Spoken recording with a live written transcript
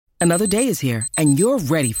Another day is here, and you're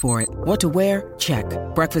ready for it. What to wear? Check.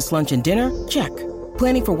 Breakfast, lunch, and dinner? Check.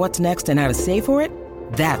 Planning for what's next and how to save for it?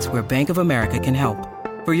 That's where Bank of America can help.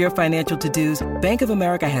 For your financial to-dos, Bank of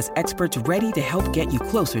America has experts ready to help get you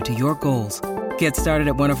closer to your goals. Get started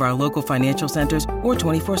at one of our local financial centers or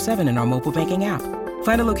 24/7 in our mobile banking app.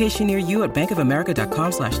 Find a location near you at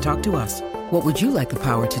bankofamerica.com/talktous. What would you like the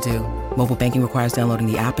power to do? Mobile banking requires downloading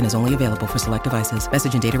the app and is only available for select devices.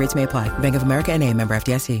 Message and data rates may apply. Bank of America N.A., member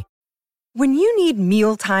FDIC. When you need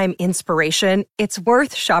mealtime inspiration, it's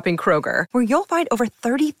worth shopping Kroger, where you'll find over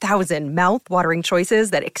 30,000 mouth-watering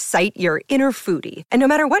choices that excite your inner foodie. And no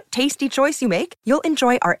matter what tasty choice you make, you'll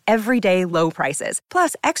enjoy our everyday low prices,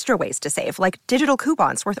 plus extra ways to save, like digital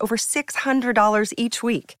coupons worth over $600 each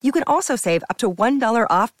week. You can also save up to $1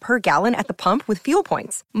 off per gallon at the pump with fuel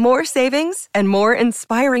points. More savings and more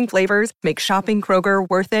inspiring flavors make shopping Kroger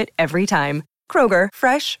worth it every time. Kroger,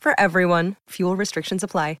 fresh for everyone. Fuel restrictions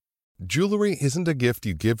apply. Jewelry isn't a gift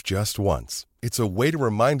you give just once. It's a way to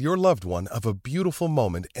remind your loved one of a beautiful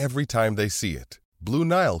moment every time they see it. Blue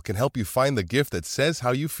Nile can help you find the gift that says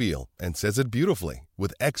how you feel and says it beautifully,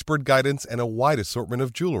 with expert guidance and a wide assortment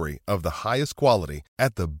of jewelry of the highest quality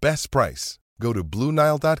at the best price. Go to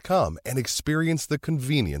BlueNile.com and experience the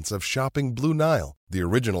convenience of shopping Blue Nile, the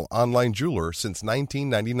original online jeweler since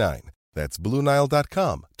 1999. That's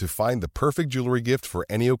BlueNile.com to find the perfect jewelry gift for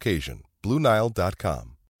any occasion. BlueNile.com.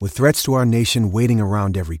 With threats to our nation waiting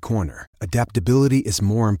around every corner, adaptability is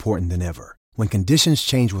more important than ever. When conditions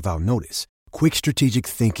change without notice, quick strategic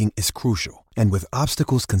thinking is crucial. And with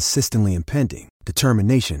obstacles consistently impending,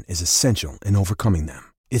 determination is essential in overcoming them.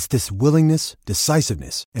 It's this willingness,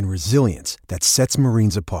 decisiveness, and resilience that sets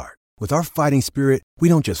Marines apart. With our fighting spirit, we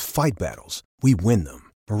don't just fight battles, we win them.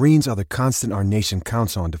 Marines are the constant our nation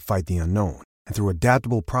counts on to fight the unknown. And through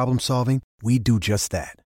adaptable problem solving, we do just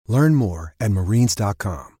that. Learn more at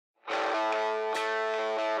Marines.com.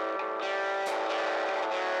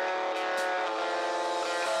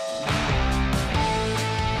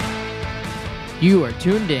 You are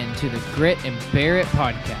tuned in to the Grit and Bear It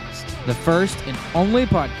podcast, the first and only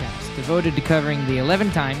podcast devoted to covering the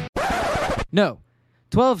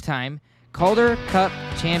 12-time Calder Cup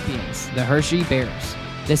champions, the Hershey Bears.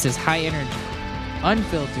 This is high energy,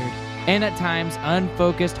 unfiltered, and at times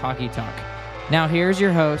unfocused hockey talk. Now here's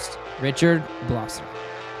your host, Richard Blosser.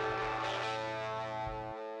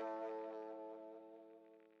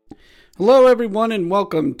 Hello, everyone, and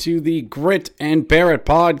welcome to the Grit and Bear It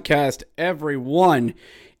podcast, everyone.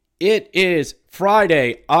 It is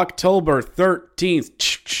Friday, October 13th.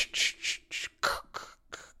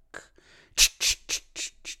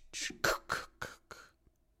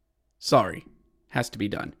 Sorry, has to be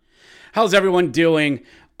done. How's everyone doing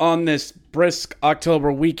on this brisk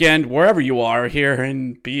October weekend, wherever you are here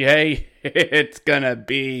in BA? It's gonna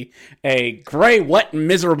be a gray, wet, and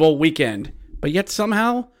miserable weekend. But yet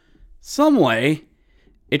somehow, some way,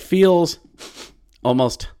 it feels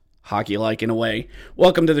almost hockey-like in a way.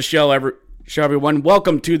 Welcome to the show, everyone.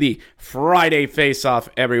 Welcome to the Friday Faceoff,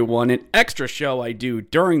 everyone. An extra show I do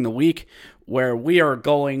during the week where we are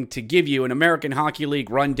going to give you an American Hockey League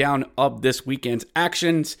rundown of this weekend's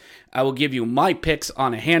actions. I will give you my picks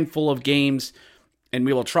on a handful of games, and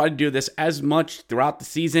we will try to do this as much throughout the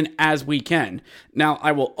season as we can. Now,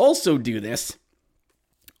 I will also do this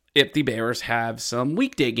if the Bears have some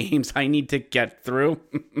weekday games I need to get through.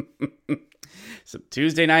 Some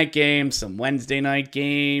Tuesday night games, some Wednesday night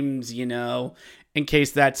games, in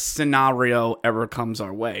case that scenario ever comes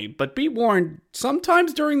our way. But be warned,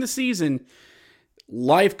 sometimes during the season,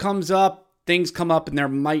 life comes up, things come up, and there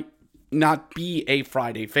might not be a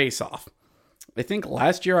Friday face-off. I think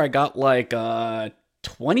last year I got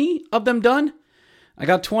 20 of them done.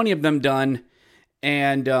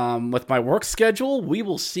 And with my work schedule, we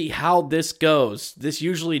will see how this goes. This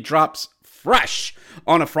usually drops fresh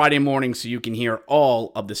on a Friday morning, so you can hear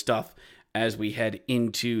all of the stuff as we head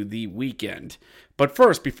into the weekend. But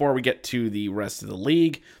first, before we get to the rest of the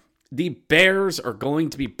league, the Bears are going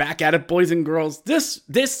to be back at it, boys and girls,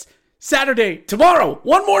 this Saturday, tomorrow.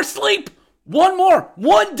 One more sleep. One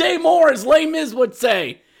day more, as Les Mis would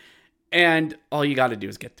say. And all you got to do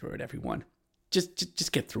is get through it, everyone.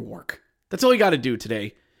 Just get through work. That's all you got to do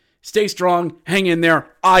today. Stay strong, hang in there.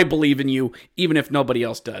 I believe in you, even if nobody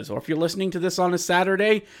else does. Or if you're listening to this on a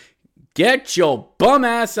Saturday, get your bum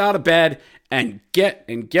ass out of bed and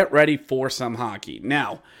get ready for some hockey.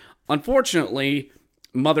 Now, unfortunately,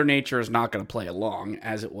 Mother Nature is not going to play along,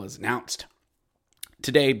 as it was announced.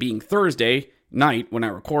 Today being Thursday night, when I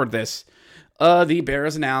record this, the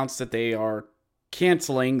Bears announced that they are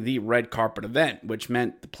canceling the red carpet event, which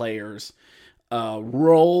meant the players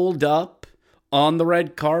rolled up on the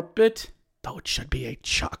red carpet, though it should be a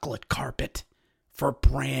chocolate carpet for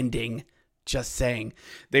branding. Just saying.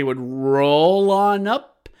 They would roll on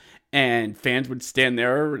up and fans would stand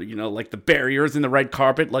there, like the barriers in the red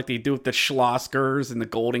carpet, like they do with the Schloskers and the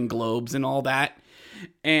Golden Globes and all that.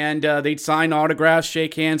 And they'd sign autographs,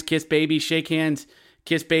 shake hands, kiss baby, shake hands,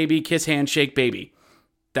 kiss baby, kiss hand, shake baby.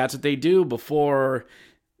 That's what they do before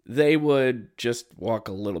they would just walk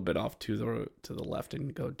a little bit off to the left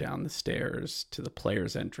and go down the stairs to the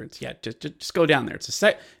players' entrance. Yeah, just go down there.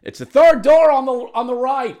 It's the third door on the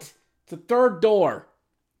right. It's the third door.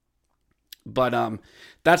 But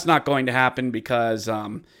that's not going to happen because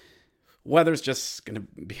weather's just going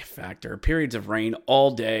to be a factor. Periods of rain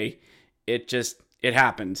all day. It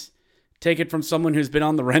happens. Take it from someone who's been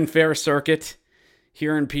on the Ren Fair circuit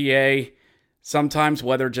here in PA. Sometimes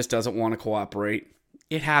weather just doesn't want to cooperate.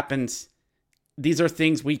 It happens. These are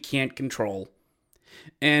things we can't control.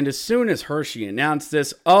 And as soon as Hershey announced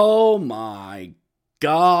this, oh my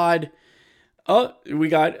God.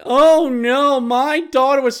 Oh no, my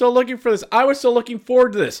daughter was so looking for this. I was so looking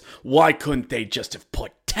forward to this. Why couldn't they just have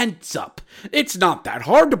put tents up? It's not that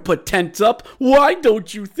hard to put tents up. Why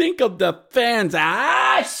don't you think of the fans?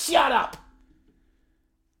 Shut up.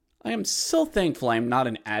 I am so thankful I'm not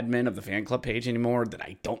an admin of the fan club page anymore, that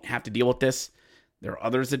I don't have to deal with this. There are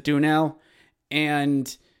others that do now.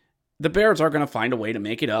 And the Bears are going to find a way to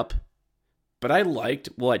make it up. But I liked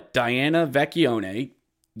what Diana Vecchione,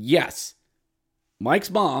 yes,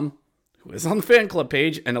 Mike's mom, who is on the fan club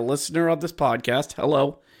page and a listener of this podcast,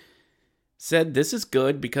 hello, said this is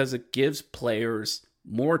good because it gives players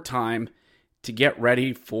more time to get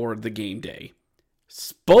ready for the game day.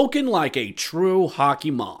 Spoken like a true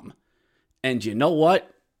hockey mom. And you know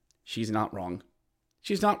what? She's not wrong.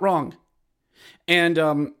 She's not wrong.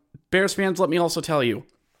 And Bears fans, let me also tell you,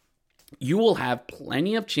 you will have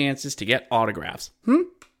plenty of chances to get autographs.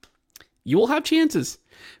 You will have chances.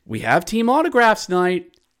 We have team autographs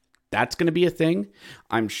night. That's going to be a thing.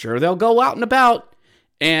 I'm sure they'll go out and about.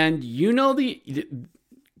 And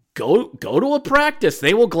go to a practice.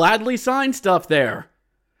 They will gladly sign stuff there.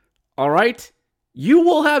 All right? You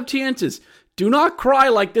will have chances. Do not cry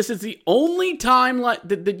like this is the only time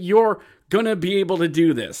that you're going to be able to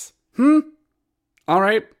do this. All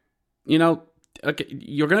right? Okay,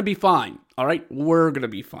 you're going to be fine. All right? We're going to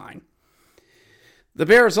be fine. The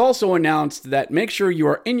Bears also announced that make sure you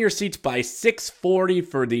are in your seats by 6:40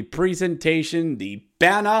 for the presentation, the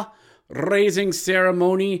banner raising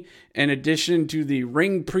ceremony, in addition to the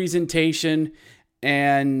ring presentation,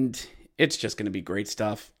 and it's just going to be great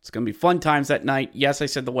stuff. It's going to be fun times that night. Yes, I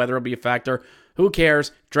said the weather will be a factor. Who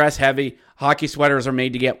cares? Dress heavy. Hockey sweaters are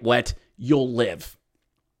made to get wet. You'll live.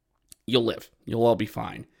 You'll live. You'll all be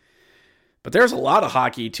fine. But there's a lot of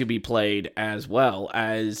hockey to be played, as well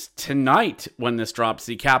as tonight when this drops,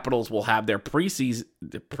 the Capitals will have their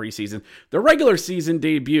their regular season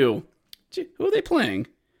debut. Gee, who are they playing? I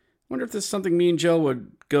wonder if this is something me and Joe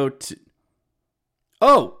would go to.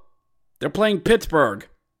 Oh, they're playing Pittsburgh.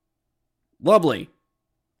 Lovely.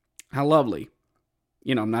 How lovely.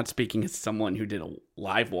 I'm not speaking as someone who did a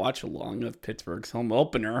live watch along of Pittsburgh's home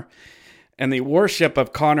opener and the worship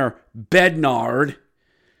of Connor Bednard.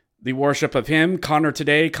 The worship of him, Connor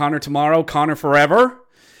today, Connor tomorrow, Connor forever.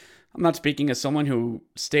 I'm not speaking as someone who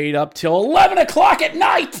stayed up till 11 o'clock at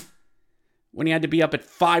night when he had to be up at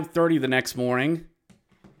 5:30 the next morning.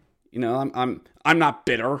 I'm not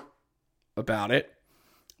bitter about it.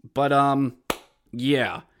 But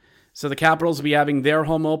yeah. So the Capitals will be having their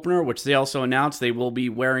home opener, which they also announced they will be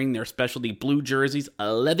wearing their specialty blue jerseys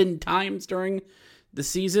 11 times during the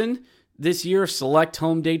season. This year, select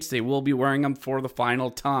home dates, they will be wearing them for the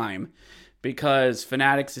final time because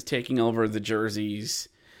Fanatics is taking over the jerseys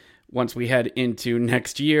once we head into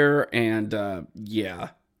next year. And yeah,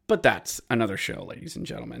 but that's another show, ladies and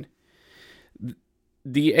gentlemen.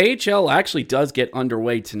 The AHL actually does get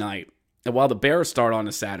underway tonight. And while the Bears start on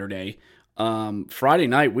a Saturday, Friday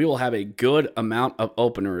night, we will have a good amount of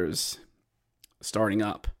openers starting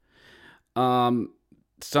up. Some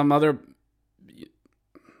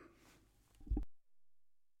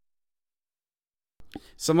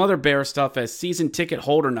other Bear stuff as season ticket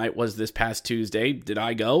holder night was this past Tuesday. Did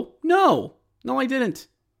I go? No, I didn't.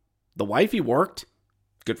 The wifey worked.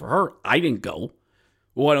 Good for her. I didn't go.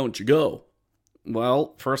 Why don't you go?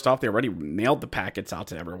 Well, first off, they already mailed the packets out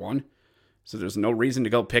to everyone. So there's no reason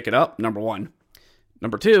to go pick it up, number one.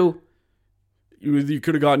 Number two, you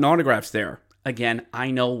could have gotten autographs there. Again,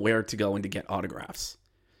 I know where to go and to get autographs.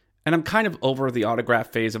 And I'm kind of over the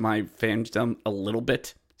autograph phase of my fandom a little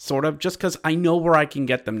bit. Sort of, just because I know where I can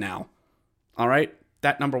get them now. All right?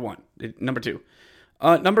 That number one. Number two.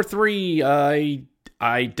 Number 3,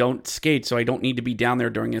 I don't skate, so I don't need to be down there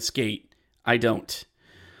during a skate. I don't.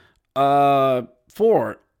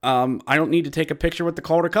 4, I don't need to take a picture with the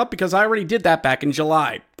Calder Cup because I already did that back in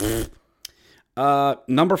July.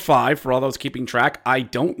 Number 5, for all those keeping track, I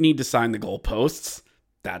don't need to sign the goalposts.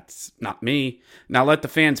 That's not me. Now let the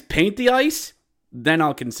fans paint the ice, then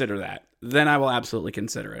I'll consider that. Then I will absolutely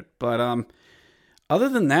consider it. But other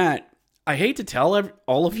than that, I hate to tell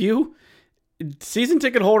all of you, season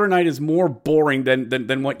ticket holder night is more boring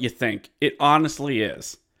than what you think. It honestly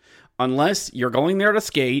is. Unless you're going there to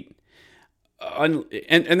skate, and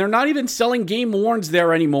they're not even selling game warrants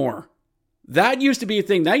there anymore. That used to be a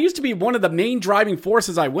thing. That used to be one of the main driving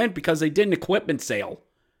forces I went because they did an equipment sale.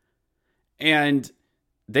 And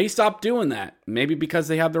they stopped doing that. Maybe because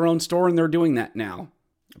they have their own store and they're doing that now.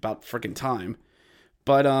 About freaking time.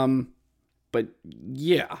 But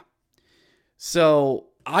yeah. So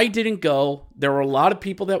I didn't go. There were a lot of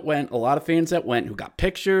people that went, a lot of fans that went, who got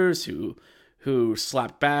pictures, who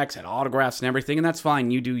slapped backs, had autographs and everything, and that's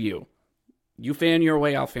fine. You do you. You fan your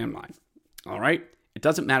way, I'll fan mine. All right? It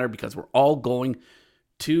doesn't matter because we're all going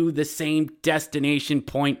to the same destination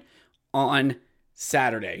point on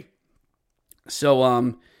Saturday. So,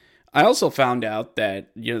 I also found out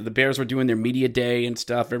that, the Bears were doing their media day and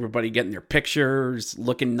stuff, everybody getting their pictures,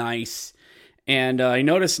 looking nice. And I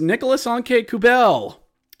noticed Nicolas Anke-Kubel.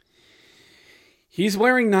 He's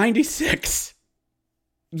wearing 96.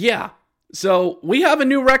 Yeah. So we have a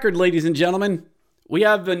new record, ladies and gentlemen. We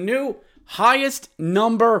have the new highest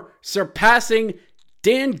number, surpassing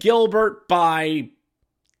Dan Gilbert by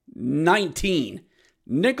 19.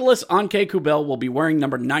 Nicolas Anke-Kubel will be wearing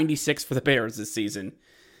number 96 for the Bears this season.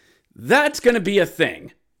 That's going to be a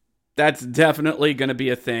thing. That's definitely going to be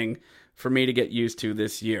a thing for me to get used to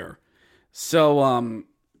this year. So,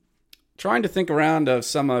 trying to think around of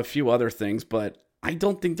a few other things, but I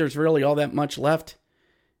don't think there's really all that much left.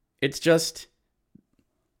 It's time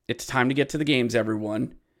to get to the games,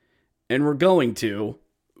 everyone. And we're going to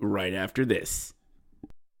right after this.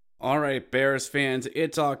 All right, Bears fans,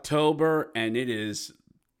 it's October, and it is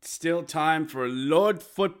still time for Lord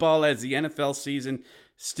Football as the NFL season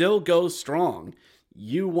still goes strong.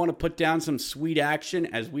 You want to put down some sweet action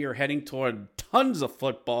as we are heading toward tons of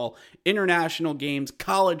football, international games,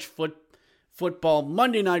 college football,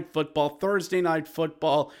 Monday Night Football, Thursday Night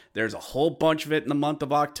Football. There's a whole bunch of it in the month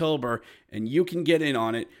of October, and you can get in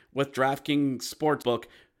on it with DraftKings Sportsbook,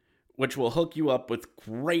 which will hook you up with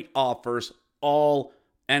great offers all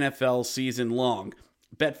NFL season long.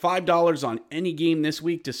 Bet $5 on any game this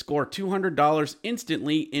week to score $200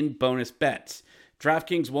 instantly in bonus bets.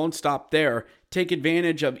 DraftKings won't stop there. Take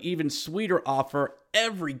advantage of even sweeter offer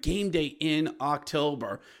every game day in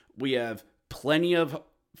October. We have plenty of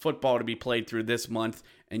football to be played through this month,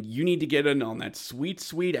 and you need to get in on that sweet,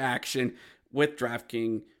 sweet action with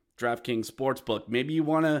DraftKings Sportsbook. Maybe you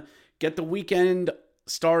want to get the weekend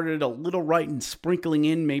started a little right and sprinkling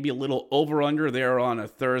in maybe a little over-under there on a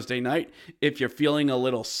Thursday night. If you're feeling a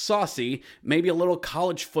little saucy, maybe a little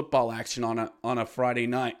college football action on a Friday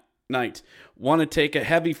night. Want to take a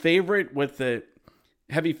heavy favorite with a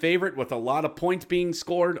lot of points being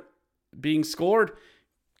scored?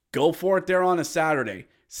 Go for it there on a Saturday.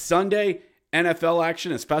 Sunday, NFL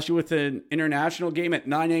action, especially with an international game at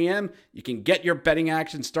 9 a.m., you can get your betting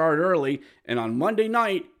action started early. And on Monday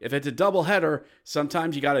night, if it's a doubleheader,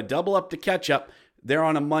 sometimes you got to double up to catch up there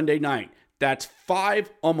on a Monday night. That's 5,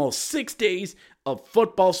 almost 6 days of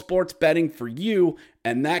football sports betting for you,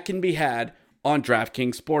 and that can be had on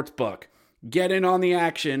DraftKings Sportsbook. Get in on the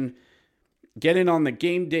action. Get in on the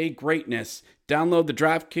game day greatness. Download the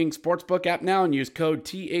DraftKings Sportsbook app now and use code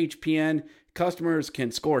THPN. Customers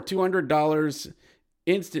can score $200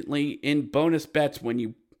 instantly in bonus bets when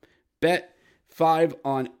you bet $5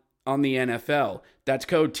 on the NFL. That's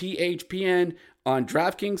code THPN on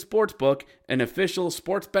DraftKings Sportsbook, an official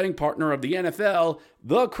sports betting partner of the NFL.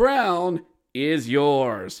 The crown is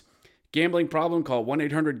yours. Gambling problem? Call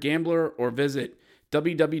 1-800-GAMBLER or visit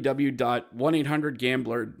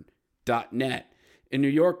www.1800gambler.net. In New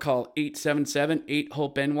York, call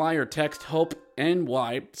 877-8-HOPE-NY or text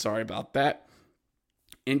HOPE-NY. Sorry about that.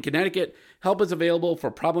 In Connecticut, help is available for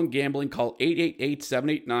problem gambling. Call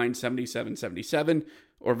 888-789-7777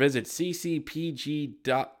 or visit ccpg.org.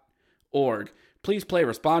 Please play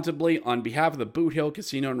responsibly on behalf of the Boot Hill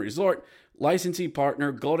Casino and Resort, licensee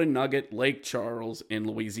partner Golden Nugget, Lake Charles in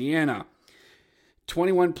Louisiana.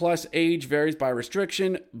 21 plus age varies by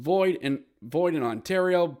restriction. Void in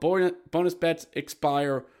Ontario. Bonus bets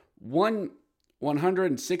expire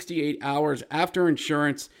 168 hours after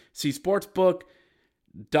insurance. See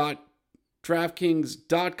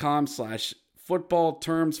sportsbook.draftkings.com/4 football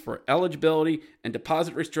terms for eligibility and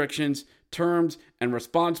deposit restrictions, terms, and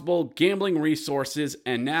responsible gambling resources.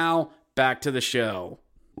 And now, back to the show.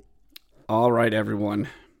 All right, everyone.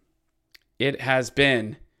 It has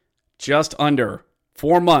been just under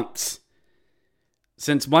 4 months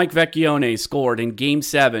since Mike Vecchione scored in Game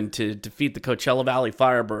 7 to defeat the Coachella Valley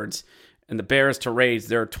Firebirds and the Bears to raise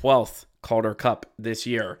their 12th Calder Cup this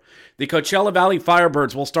year. The Coachella Valley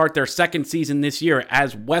Firebirds will start their second season this year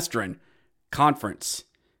as Western Conference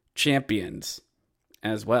champions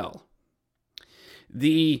as well.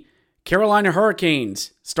 The Carolina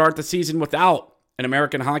Hurricanes start the season without an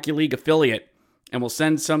American Hockey League affiliate and will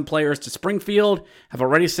send some players to Springfield, have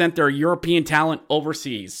already sent their European talent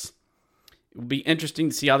overseas. It will be interesting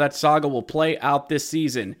to see how that saga will play out this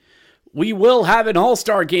season. We will have an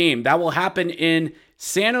all-star game that will happen in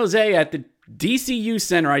San Jose at the DCU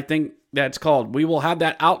Center, I think that's called. We will have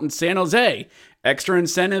that out in San Jose. Extra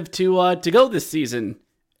incentive to go this season,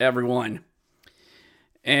 everyone.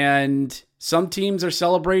 And some teams are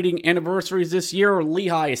celebrating anniversaries this year.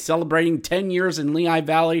 Lehigh is celebrating 10 years in Lehigh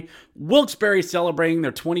Valley. Wilkes-Barre celebrating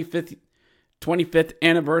their 25th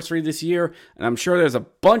anniversary this year. And I'm sure there's a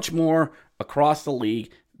bunch more across the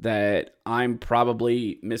league that I'm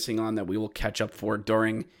probably missing on that we will catch up for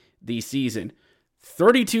during the season.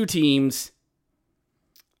 32 teams.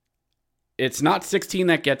 It's not 16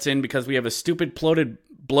 that gets in because we have a stupid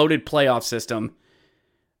bloated playoff system.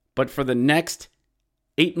 But for the next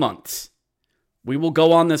 8 months, we will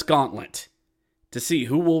go on this gauntlet to see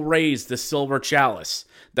who will raise the silver chalice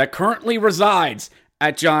that currently resides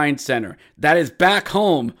at Giants Center. That is back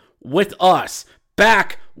home with us.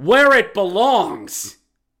 Back where it belongs.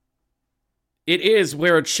 It is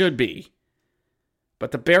where it should be. But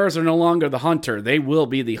the Bears are no longer the hunter. They will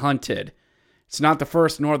be the hunted. It's not the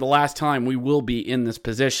first nor the last time we will be in this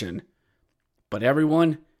position. But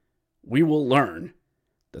everyone, we will learn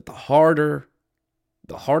that the hardest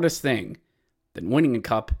thing than winning a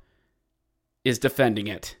cup is defending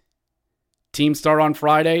it. Teams start on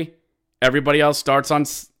Friday. Everybody else starts on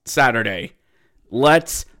Saturday.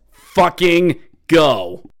 Let's fucking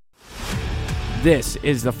go. This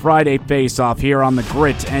is the Friday Faceoff here on the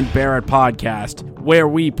Grit and Bear It podcast, where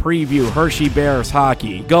we preview Hershey Bears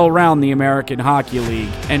hockey, go around the American Hockey League,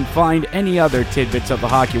 and find any other tidbits of the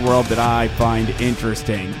hockey world that I find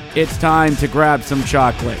interesting. It's time to grab some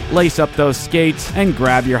chocolate, lace up those skates, and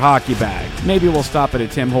grab your hockey bag. Maybe we'll stop at a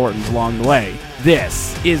Tim Hortons along the way.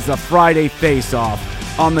 This is the Friday Faceoff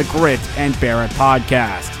on the Grit and Bear It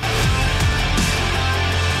podcast.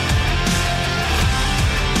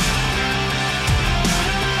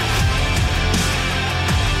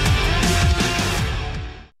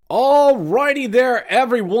 Alrighty there,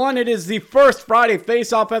 everyone. It is the first Friday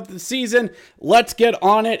Face-Off of the season. Let's get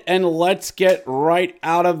on it and let's get right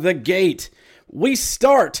out of the gate. We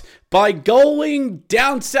start by going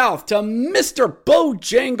down south to Mr.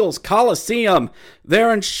 Bojangles Coliseum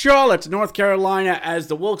there in Charlotte, North Carolina, as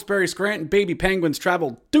the Wilkes-Barre Scranton Baby Penguins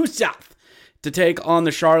travel due south to take on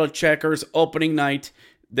the Charlotte Checkers opening night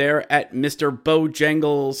there at Mr.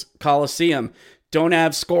 Bojangles Coliseum. Don't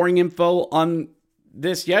have scoring info on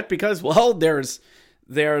this yet because, well, there's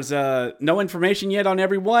no information yet on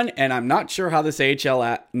everyone, and I'm not sure how this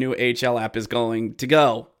new AHL app is going to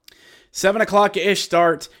go. 7 o'clock-ish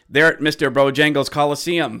start there at Mr. Bojangles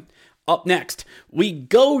Coliseum. Up next, we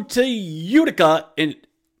go to Utica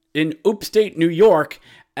in upstate New York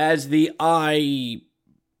as the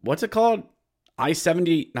what's it called?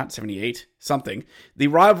 I-70, not 78, something. The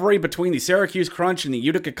rivalry between the Syracuse Crunch and the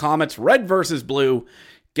Utica Comets, red versus blue,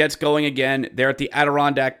 gets going again there at the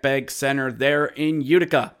Adirondack Bank Center there in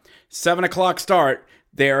Utica. 7 o'clock start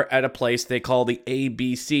there at a place they call the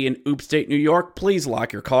ABC in upstate New York. Please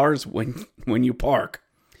lock your cars when you park.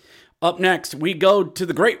 Up next, we go to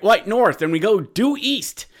the Great White North and we go due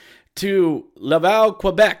east to Laval,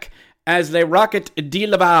 Quebec, as Les Rockets de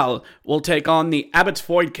Laval will take on the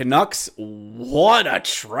Abbotsford Canucks. What a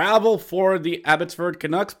travel for the Abbotsford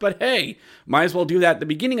Canucks, but hey, might as well do that at the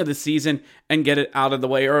beginning of the season and get it out of the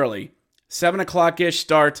way early. 7 o'clock-ish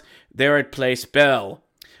start there at Place Bell.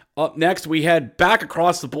 Up next, we head back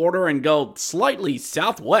across the border and go slightly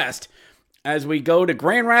southwest as we go to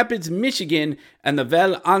Grand Rapids, Michigan, and the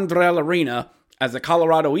Vel-Andrel Arena as the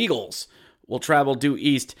Colorado Eagles will travel due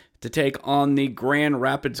east to take on the Grand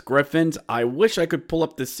Rapids Griffins. I wish I could pull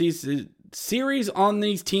up the series on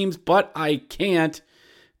these teams, but I can't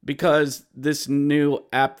because this new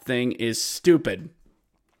app thing is stupid.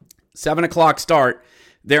 7 o'clock start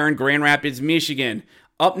there in Grand Rapids, Michigan.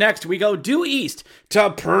 Up next, we go due east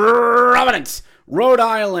to Providence, Rhode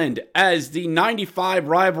Island, as the 95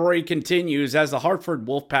 rivalry continues as the Hartford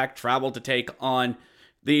Wolfpack travel to take on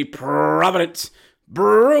the Providence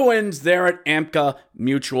Bruins there at AMCA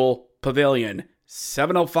Mutual Pavilion.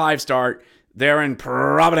 7:05 start there in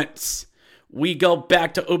Providence. We go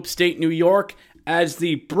back to upstate New York as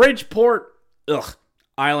the Bridgeport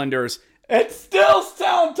Islanders. It's still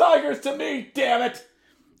Sound Tigers to me, damn it.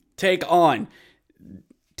 Take on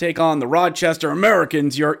the Rochester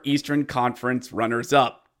Americans, your Eastern Conference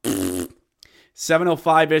runners-up.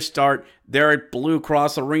 7:05-ish start there at Blue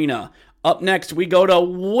Cross Arena. Up next, we go to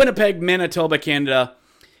Winnipeg, Manitoba, Canada,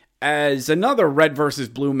 as another red versus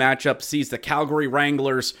blue matchup sees the Calgary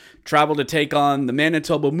Wranglers travel to take on the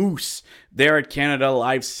Manitoba Moose there at Canada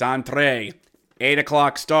Life Centre. 8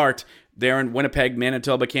 o'clock start there in Winnipeg,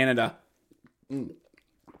 Manitoba, Canada.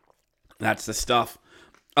 That's the stuff.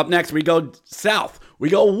 Up next, we go south. We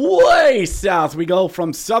go way south. We go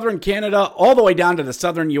from southern Canada all the way down to the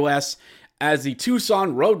southern U.S. as the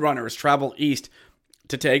Tucson Roadrunners travel east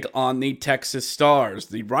to take on the Texas Stars,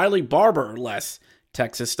 the Riley Barber-less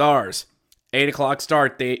Texas Stars. 8 o'clock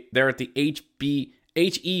start. They're at the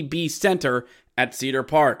HEB Center at Cedar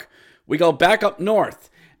Park. We go back up north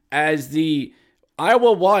as the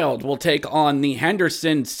Iowa Wild will take on the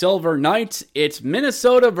Henderson Silver Knights. It's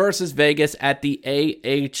Minnesota versus Vegas at the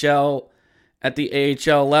AHL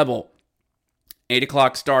level. 8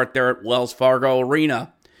 o'clock start there at Wells Fargo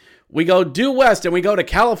Arena. We go due west and we go to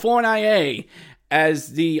California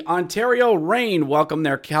as the Ontario Reign welcome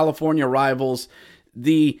their California rivals,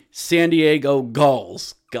 the San Diego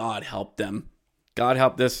Gulls. God help them. God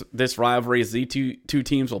help this rivalry as the two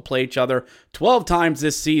teams will play each other 12 times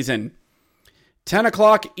this season. 10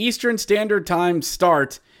 o'clock Eastern Standard Time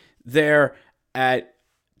start there at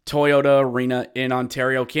Toyota Arena in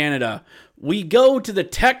Ontario, Canada. We go to the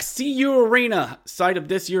Tech CU Arena, site of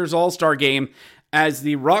this year's All-Star Game, as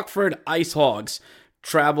the Rockford Ice Hogs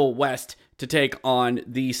travel west to take on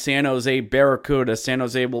the San Jose Barracuda. San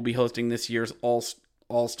Jose will be hosting this year's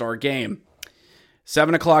All-Star Game.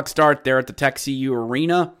 7 o'clock start there at the Tech CU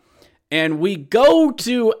Arena. And we go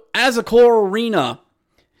to Azakor Arena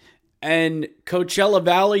and Coachella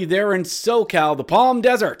Valley there in SoCal, the Palm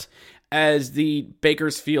Desert, as the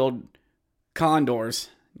Bakersfield Condors,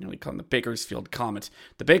 we call them the Bakersfield Comets.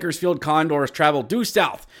 The Bakersfield Condors travel due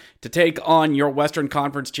south to take on your Western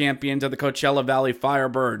Conference champions of the Coachella Valley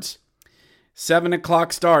Firebirds. 7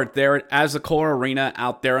 o'clock start there at Azakor Arena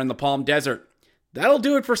out there in the Palm Desert. That'll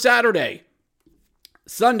do it for Saturday.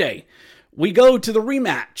 Sunday, we go to the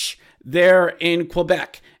rematch there in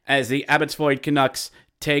Quebec as the Abbotsford Canucks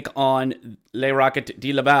take on Les Rockets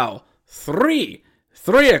de Laval. 3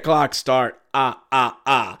 o'clock start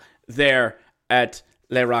there at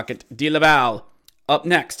Les Rockets de Laval. Up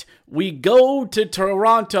next, we go to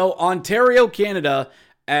Toronto, Ontario, Canada,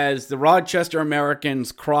 as the Rochester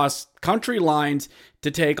Americans cross country lines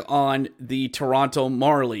to take on the Toronto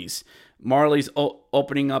Marlies. Marlies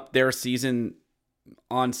opening up their season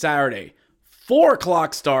on Saturday. 4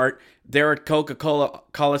 o'clock start there at Coca-Cola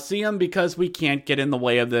Coliseum because we can't get in the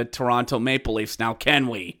way of the Toronto Maple Leafs now, can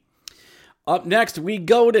we? Up next, we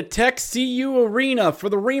go to Tech CU Arena for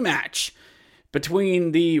the rematch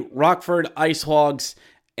between the Rockford Ice Hogs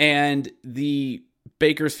and the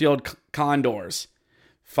Bakersfield Condors.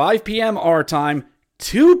 5 p.m. our time,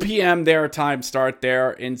 2 p.m. their time start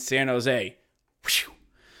there in San Jose.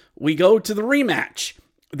 We go to the rematch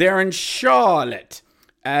there in Charlotte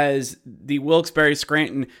as the Wilkes-Barre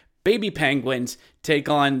Scranton Baby Penguins take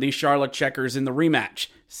on the Charlotte Checkers in the rematch.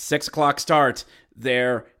 6 o'clock start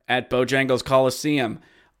there at Bojangles Coliseum.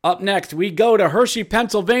 Up next, we go to Hershey,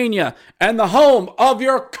 Pennsylvania, and the home of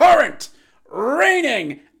your current,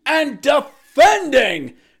 reigning, and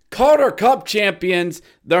defending Calder Cup champions,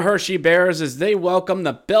 the Hershey Bears, as they welcome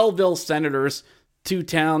the Belleville Senators to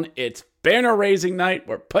town. It's banner-raising night.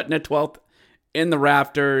 We're putting a 12th in the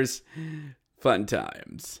rafters. Fun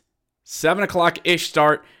times. 7 o'clock-ish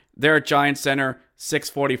start there at Giant Center.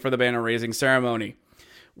 6:40 for the banner-raising ceremony.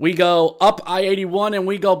 We go up I-81 and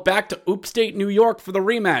we go back to upstate New York for the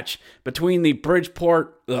rematch between the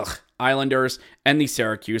Bridgeport Islanders and the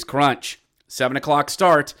Syracuse Crunch. 7 o'clock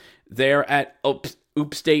start there at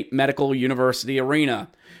Upstate Medical University Arena.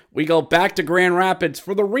 We go back to Grand Rapids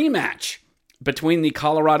for the rematch between the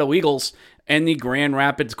Colorado Eagles and the Grand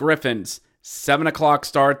Rapids Griffins. 7 o'clock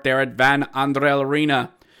start there at Van Andel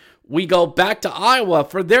Arena. We go back to Iowa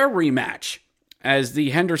for their rematch as the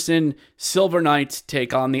Henderson Silver Knights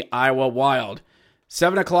take on the Iowa Wild.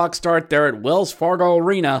 7 o'clock start there at Wells Fargo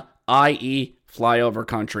Arena, i.e. flyover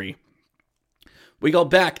country. We go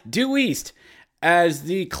back due east as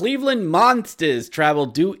the Cleveland Monsters travel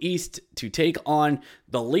due east to take on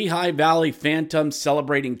the Lehigh Valley Phantoms,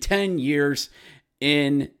 celebrating 10 years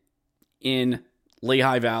in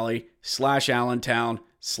Lehigh Valley / Allentown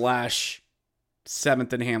 /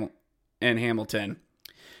 7th and Hamilton.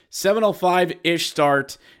 7:05-ish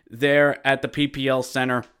start there at the PPL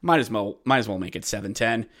Center. Might as well make it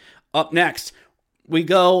 7:10. Up next, we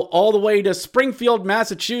go all the way to Springfield,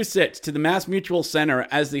 Massachusetts, to the Mass Mutual Center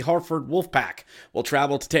as the Hartford Wolfpack will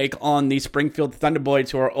travel to take on the Springfield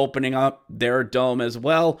Thunderboys, who are opening up their dome as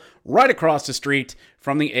well, right across the street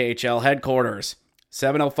from the AHL headquarters.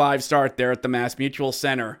 7:05 start there at the Mass Mutual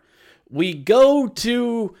Center. We go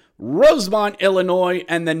to Rosemont, Illinois,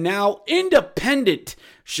 and the now independent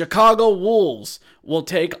Chicago Wolves will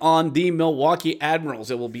take on the Milwaukee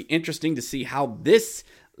Admirals. It will be interesting to see how this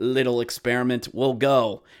little experiment will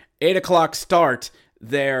go. 8 o'clock start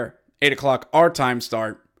there, 8 o'clock our time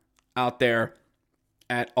start out there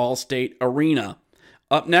at Allstate Arena.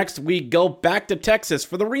 Up next, we go back to Texas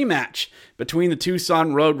for the rematch between the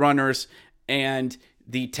Tucson Roadrunners and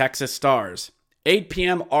the Texas Stars. 8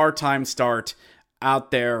 p.m. our time start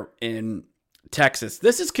out there in Texas.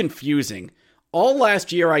 This is confusing. All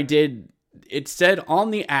last year it said on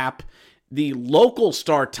the app the local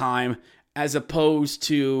start time as opposed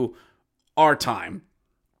to our time.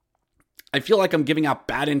 I feel like I'm giving out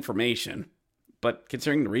bad information, but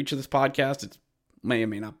considering the reach of this podcast, it may or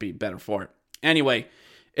may not be better for it. Anyway,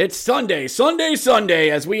 it's Sunday,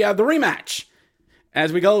 as we have the rematch.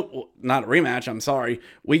 As we go, not a rematch, I'm sorry.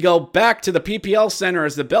 We go back to the PPL Center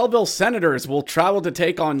as the Belleville Senators will travel to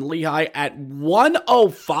take on Lehigh at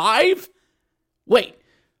 1:05? Wait,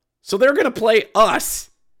 so they're going to play us.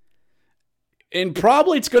 And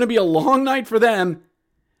probably it's going to be a long night for them.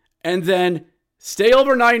 And then stay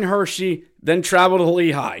overnight in Hershey, then travel to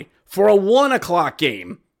Lehigh for a 1 o'clock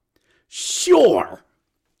game. Sure.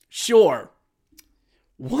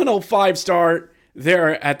 1:05 start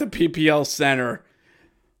there at the PPL Center.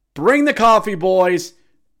 Bring the coffee, boys.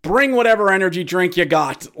 Bring whatever energy drink you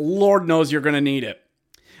got. Lord knows you're going to need it.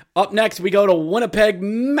 Up next, we go to Winnipeg,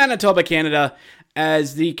 Manitoba, Canada,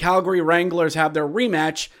 as the Calgary Wranglers have their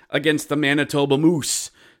rematch against the Manitoba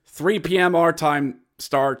Moose. 3 p.m. our time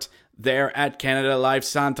start there at Canada Life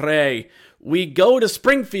Centre. We go to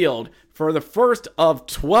Springfield for the first of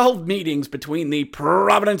 12 meetings between the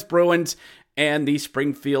Providence Bruins and the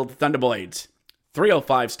Springfield Thunderboys.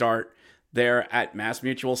 3:05 start there at Mass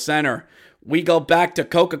Mutual Center. We go back to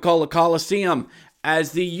Coca-Cola Coliseum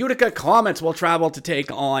as the Utica Comets will travel to take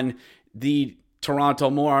on the Toronto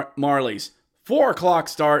Marlies. 4 o'clock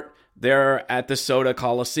start there at the Soda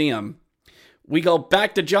Coliseum. We go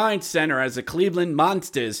back to Giants Center as the Cleveland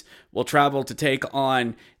Monsters will travel to take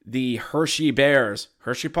on the Hershey Bears.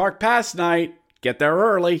 Hershey Park Pass night. Get there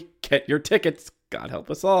early. Get your tickets. God help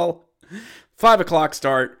us all. 5 o'clock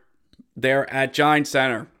start there at Giants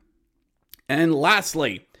Center. And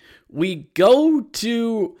lastly, we go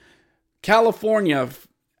to California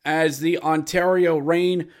as the Ontario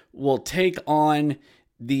Reign will take on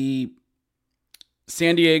the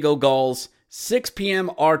San Diego Gulls. 6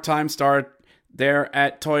 p.m. our time start there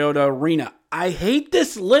at Toyota Arena. I hate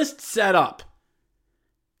this list setup.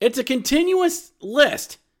 It's a continuous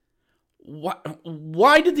list.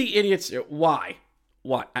 Why did the idiots? Why?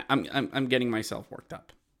 What? I'm getting myself worked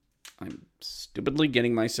up. I'm stupidly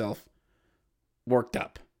getting myself worked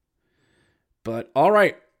up. But all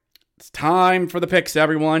right, it's time for the picks,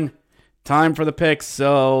 everyone. Time for the picks.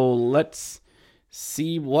 So let's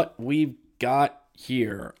see what we've got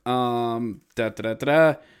here.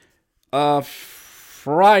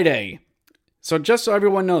 Friday. So just so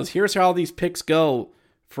everyone knows, here's how these picks go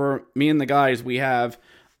for me and the guys. We have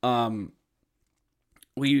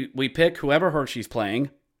we pick whoever Hershey's playing.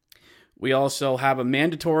 We also have a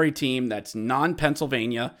mandatory team that's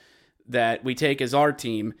non-Pennsylvania that we take as our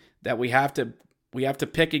team, that we have to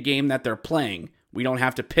pick a game that they're playing. We don't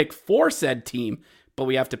have to pick for said team, but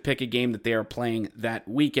we have to pick a game that they are playing that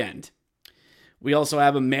weekend. We also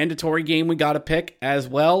have a mandatory game we got to pick as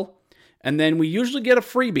well. And then we usually get a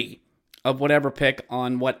freebie of whatever pick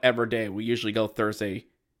on whatever day. We usually go Thursday,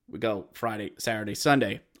 we go Friday, Saturday,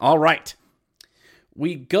 Sunday. All right.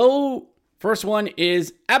 We go, first one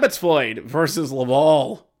is Abbotsford versus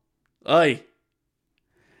Laval. Aye.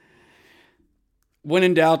 When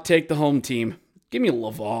in doubt, take the home team. Give me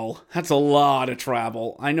Laval. That's a lot of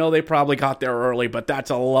travel. I know they probably got there early, but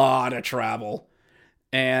that's a lot of travel.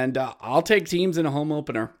 And I'll take teams in a home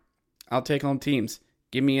opener. I'll take home teams.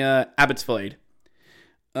 Give me Abbotsford.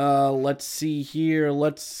 Let's see here.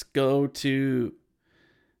 Let's go to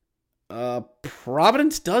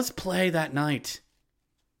Providence does play that night.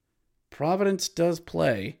 Providence does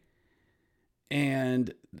play.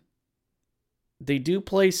 And they do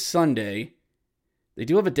play Sunday. They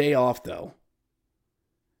do have a day off, though.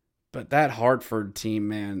 But that Hartford team,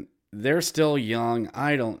 man, they're still young.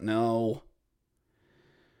 I don't know.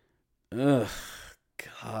 Ugh,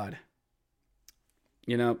 God.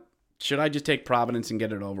 You know, should I just take Providence and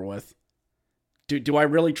get it over with? Do I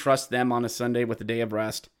really trust them on a Sunday with a day of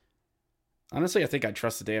rest? Honestly, I think I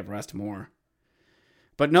trust the day of rest more.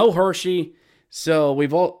 But no Hershey, so we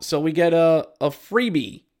get a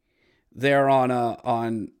freebie there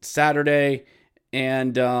on Saturday,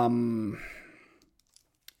 and I'm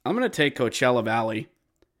gonna take Coachella Valley.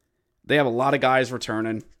 They have a lot of guys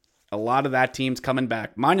returning. A lot of that team's coming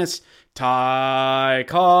back. Minus Ty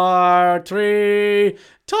Cartree.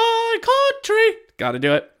 Got to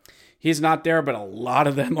do it. He's not there, but a lot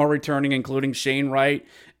of them are returning, including Shane Wright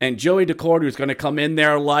and Joey DeCord, who's going to come in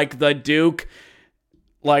there like the Duke.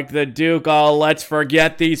 Oh, let's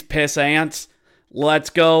forget these piss ants.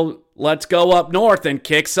 Let's go up north and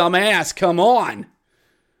kick some ass. Come on.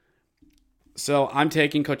 So I'm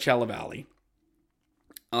taking Coachella Valley.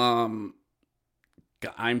 I'm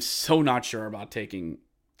so not sure about taking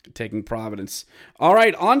Providence. All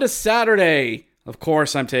right, on to Saturday. Of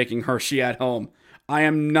course, I'm taking Hershey at home. I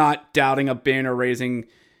am not doubting a banner-raising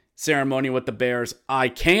ceremony with the Bears. I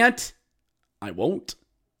can't. I won't.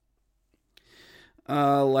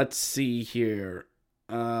 Let's see here.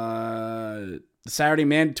 Saturday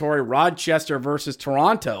mandatory, Rochester versus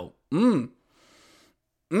Toronto. Now,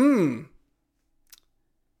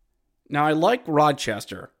 I like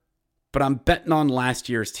Rochester, but I'm betting on last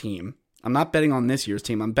year's team. I'm not betting on this year's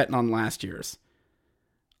team. I'm betting on last year's.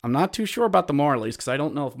 I'm not too sure about the Marlies because I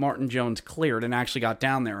don't know if Martin Jones cleared and actually got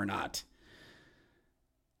down there or not.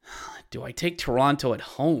 Do I take Toronto at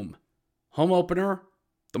home? Home opener?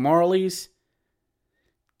 The Marlies?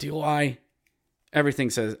 Do I? Everything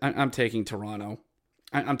says I'm taking Toronto.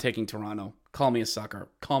 I'm taking Toronto. Call me a sucker.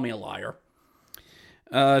 Call me a liar.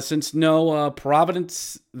 Since no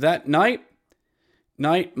Providence that night,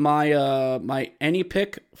 my any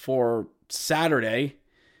pick for Saturday.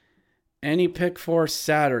 Any pick for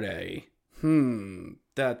Saturday. I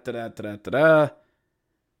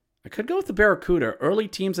could go with the Barracuda. Early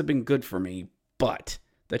teams have been good for me, but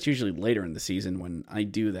that's usually later in the season when I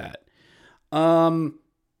do that. Oh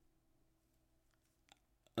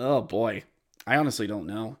boy. I honestly don't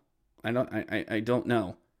know. I don't know. I don't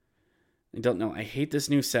know. I hate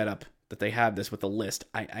this new setup that they have this with a list.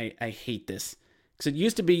 I hate this. Because it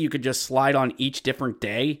used to be you could just slide on each different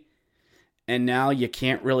day. And now you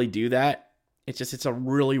can't really do that. It's a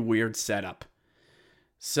really weird setup.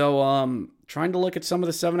 So, trying to look at some of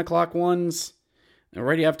the 7 o'clock ones. I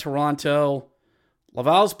already have Toronto.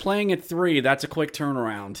 Laval's playing at 3. That's a quick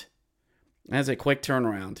turnaround. I'm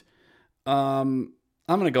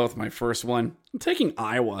going to go with my first one. I'm taking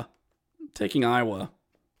Iowa.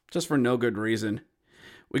 Just for no good reason.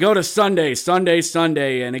 We go to Sunday.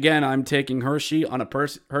 And again, I'm taking Hershey on a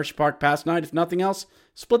Hershey Park Pass night. If nothing else,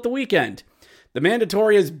 split the weekend. The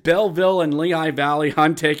mandatory is Belleville and Lehigh Valley.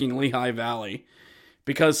 I'm taking Lehigh Valley.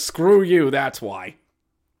 Because screw you, that's why.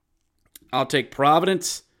 I'll take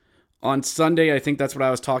Providence on Sunday. I think that's what I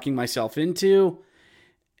was talking myself into.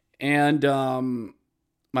 And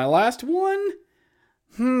my last one?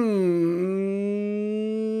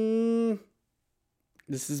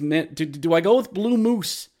 This is meant. Do I go with Blue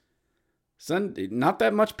Moose? Sunday, not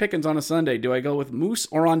that much pickings on a Sunday. Do I go with Moose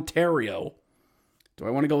or Ontario? Do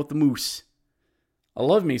I want to go with the Moose? I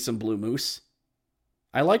love me some Blue Moose.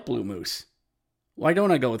 I like Blue Moose. Why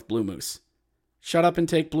don't I go with Blue Moose? Shut up and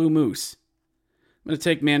take Blue Moose. I'm going to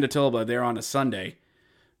take Manitoba there on a Sunday.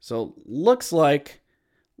 So, looks like,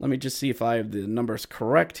 let me just see if I have the numbers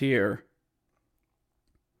correct here.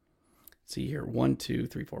 Let's see here, 1, 2,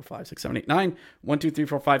 3, 4, 5, 6, 7, 8, 9. 1, 2, 3,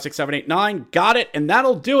 4, 5, 6, 7, 8, 9. Got it. And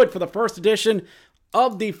that'll do it for the first edition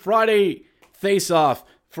of the Friday Faceoff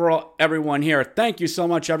for everyone here. Thank you so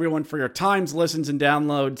much, everyone, for your times, listens, and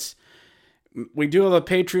downloads. We do have a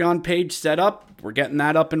Patreon page set up. We're getting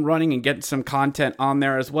that up and running and getting some content on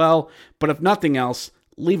there as well. But if nothing else,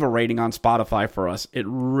 leave a rating on Spotify for us. It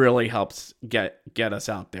really helps get us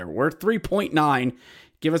out there. We're 3.9.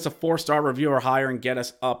 Give us a 4-star review or higher and get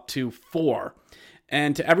us up to 4.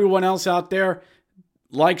 And to everyone else out there,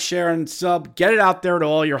 like, share, and sub. Get it out there to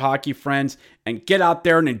all your hockey friends. And get out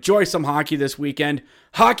there and enjoy some hockey this weekend.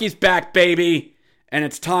 Hockey's back, baby. And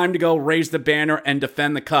it's time to go raise the banner and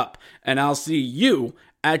defend the cup. And I'll see you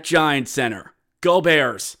at Giants Center. Go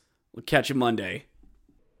Bears. We'll catch you Monday.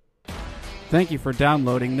 Thank you for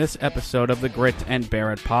downloading this episode of the Grit and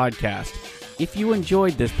Bear It podcast. If you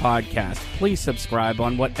enjoyed this podcast, please subscribe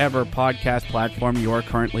on whatever podcast platform you are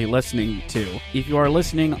currently listening to. If you are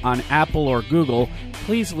listening on Apple or Google,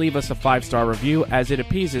 please leave us a 5-star review as it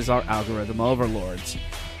appeases our algorithm overlords.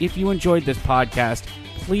 If you enjoyed this podcast,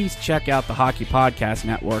 please check out the Hockey Podcast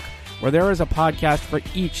Network, where there is a podcast for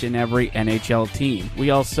each and every NHL team.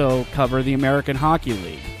 We also cover the American Hockey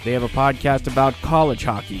League. They have a podcast about college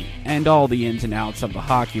hockey and all the ins and outs of the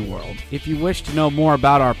hockey world. If you wish to know more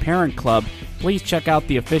about our parent club, please check out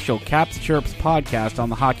the official Caps Chirps podcast on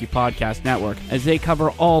the Hockey Podcast Network, as they cover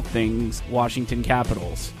all things Washington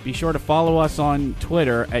Capitals. Be sure to follow us on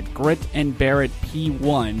Twitter at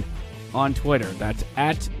GritAndBarrettP1 on Twitter. That's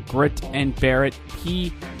at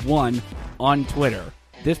GritAndBarrettP1 on Twitter.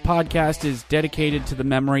 This podcast is dedicated to the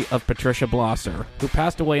memory of Patricia Blosser, who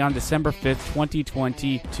passed away on December 5th,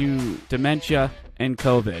 2020 to dementia and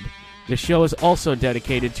COVID. The show is also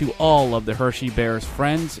dedicated to all of the Hershey Bears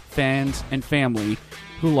friends, fans, and family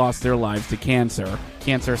who lost their lives to cancer.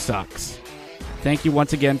 Cancer sucks. Thank you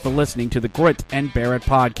once again for listening to the Grit and Barrett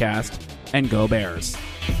podcast, and go Bears.